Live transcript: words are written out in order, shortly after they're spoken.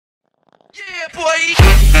boy.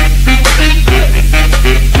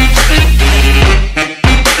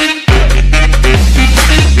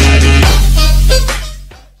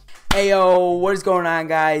 Heyo, what is going on,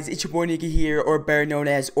 guys? It's your boy Nikki here, or better known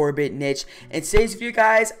as Orbit Niche. And today's video,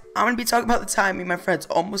 guys, I'm gonna be talking about the time me and my friends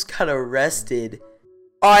almost got arrested.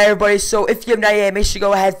 Alright, everybody, so if you have not yet, make sure to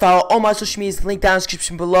go ahead, follow all my social medias, link down in the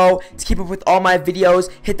description below to keep up with all my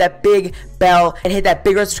videos. Hit that big bell and hit that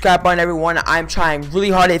big red subscribe button, everyone. I'm trying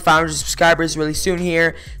really hard to hit 500 subscribers really soon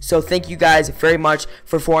here, so thank you guys very much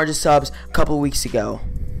for 400 subs a couple of weeks ago.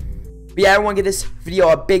 But yeah, everyone, give this video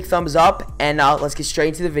a big thumbs up, and let's get straight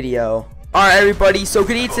into the video. Alright, everybody, so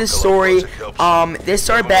getting into this story, this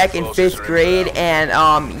started back in 5th grade, and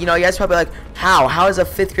you know, you guys probably like, how is a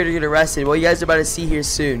 5th grader get arrested? Well, you guys are about to see here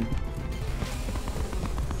soon.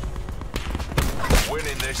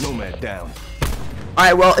 Nomad down.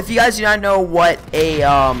 Alright, well, if you guys do not know what a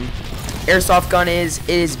airsoft gun is, it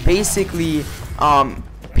is basically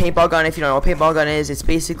paintball gun. If you don't know what paintball gun is, it's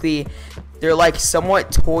basically, they're like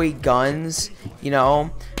somewhat toy guns, you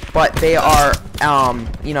know, but they are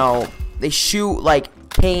you know, they shoot like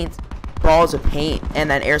paint, balls of paint, and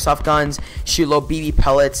then airsoft guns shoot little BB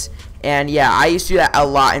pellets. And yeah, I used to do that a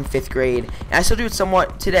lot in 5th grade, and I still do it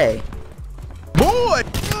somewhat today. Boy!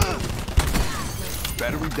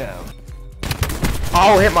 Battery down.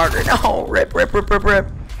 Oh, hit marker. No, rip.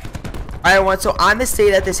 Alright, everyone, so on this day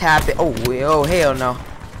that this happened, oh hell no.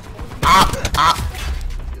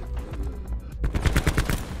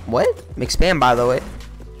 What? McSpam, by the way.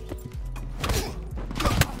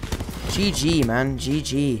 GG, man.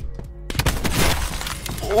 GG.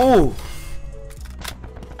 Oh.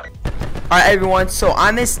 Alright, everyone, so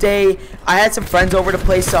on this day, I had some friends over to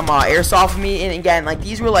play some airsoft with me, and again, like,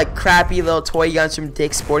 these were like crappy little toy guns from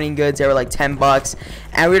Dick's Sporting Goods. They were like 10 bucks,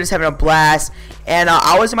 and we were just having a blast, and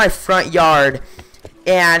I was in my front yard,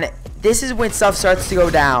 and this is when stuff starts to go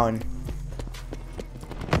down.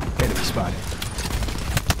 Enemy spotted.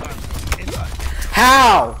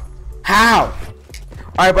 How?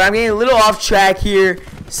 Alright, but I'm getting a little off track here.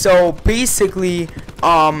 So basically, you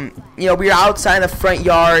know, we were outside in the front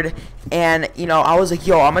yard, and you know, I was like,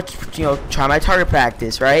 yo, I'm gonna, you know, try my target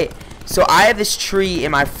practice, right? So I have this tree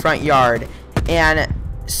in my front yard, and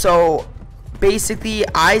so basically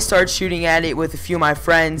I started shooting at it with a few of my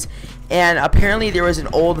friends, and apparently there was an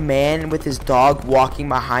old man with his dog walking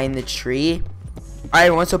behind the tree. Alright,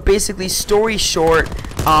 everyone, so basically, story short,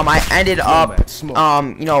 I ended up,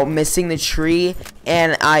 you know, missing the tree,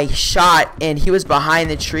 and I shot, and he was behind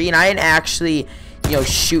the tree, and I didn't actually, you know,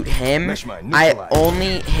 shoot him. I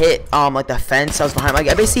only hit, like, the fence I was behind. Like,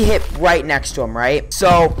 I basically hit right next to him, right?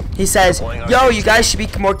 So, he says, yo, you guys should be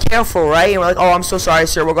more careful, right? And we're like, oh, I'm so sorry,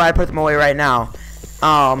 sir. We'll go ahead and put them away right now.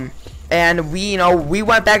 And we, you know, we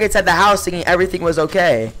went back inside the house thinking everything was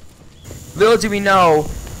okay. Little do we know,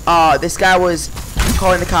 this guy was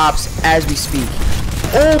calling the cops as we speak.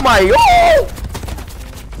 Oh my god!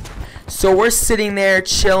 So we're sitting there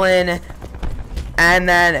chilling, and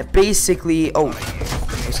then basically, oh,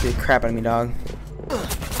 let's get the crap out of me, dog.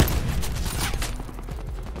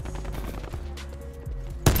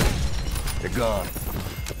 They're gone.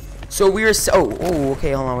 So we were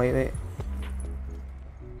okay, hold on, wait. Hey,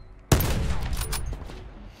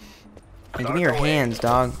 give me your hands,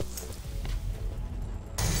 dog.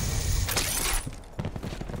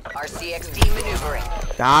 RCXD maneuvering.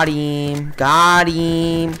 Got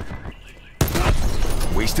him.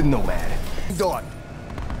 Wasted Nomad. Dot.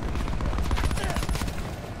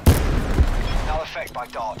 No effect by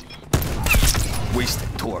dot. Wasted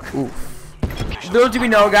torque. Oof. Little do we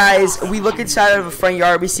know, guys, we look inside of the front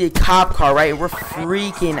yard, we see a cop car, right? We're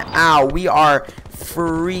freaking out. We are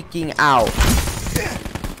freaking out.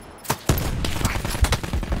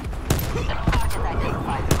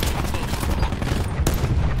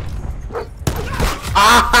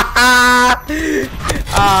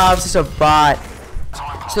 I'm such a bot.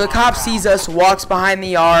 So the cop sees us, walks behind the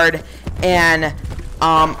yard, and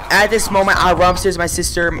at this moment I run upstairs to my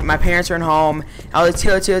sister. My parents are in home. I was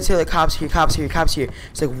like, Taylor, cops here.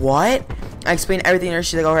 She's like, what? I explained everything to her.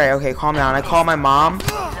 She's like, alright, okay, calm down. I call my mom,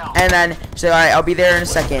 and then she's like, alright, I'll be there in a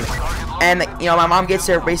second. And you know, my mom gets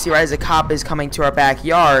there basically right as the cop is coming to our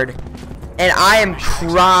backyard. And I am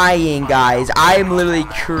crying, guys. I am literally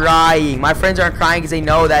crying. My friends aren't crying because they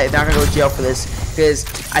know that they're not going to go to jail for this. Because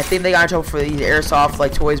I think they got in trouble for these airsoft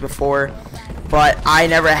like toys before. But I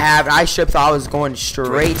never have. I should have thought I was going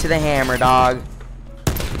straight to the hammer, dog.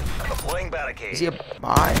 Is he a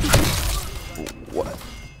bot? What?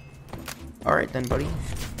 Alright then, buddy.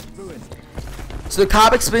 So the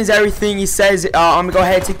cop explains everything. He says, I'm going to go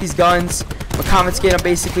ahead and take these guns. I'm confiscate them,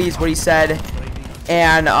 basically, is what he said.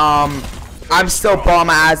 And, I'm still balling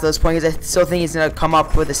my eyes at this point because I still think he's gonna come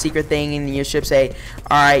up with a secret thing and you should say,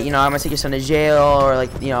 alright, you know, I'm gonna take your son to jail, or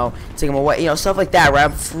like, you know, take him away, you know, stuff like that, right?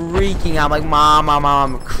 I'm freaking out. I'm like, mom,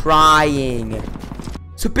 I'm crying.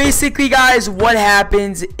 So basically, guys, what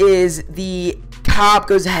happens is the cop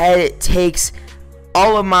goes ahead, takes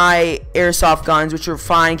all of my airsoft guns, which are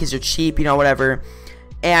fine because they're cheap, you know, whatever,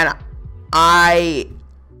 and I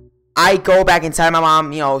go back inside. My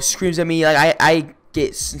mom, you know, screams at me. Like, I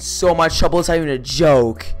get so much trouble. It's not even a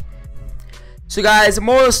joke. So, guys, the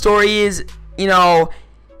moral of the story is, you know,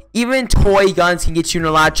 even toy guns can get you in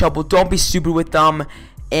a lot of trouble. Don't be stupid with them.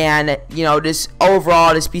 And, you know, just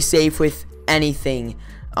overall, just be safe with anything,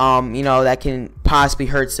 you know, that can possibly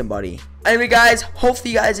hurt somebody. Anyway, guys,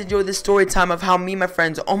 hopefully you guys enjoyed this story time of how me and my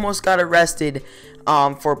friends almost got arrested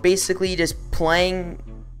for basically just playing,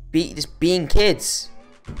 just being kids.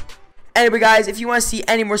 Anyway, guys, if you want to see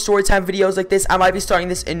any more storytime videos like this, I might be starting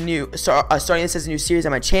this starting this as a new series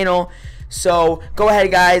on my channel. So go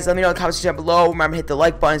ahead, guys, let me know in the comment section down below. Remember to hit the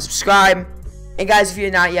like button, subscribe, and guys, if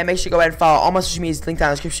you're not yet, make sure to go ahead and follow all my social medias linked down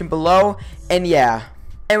in the description below. And yeah,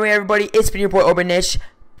 anyway, everybody, it's been your boy Obernich.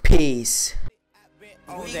 Peace.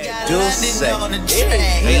 I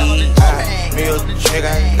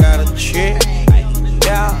got a chick.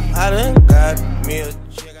 Yeah, I done got me a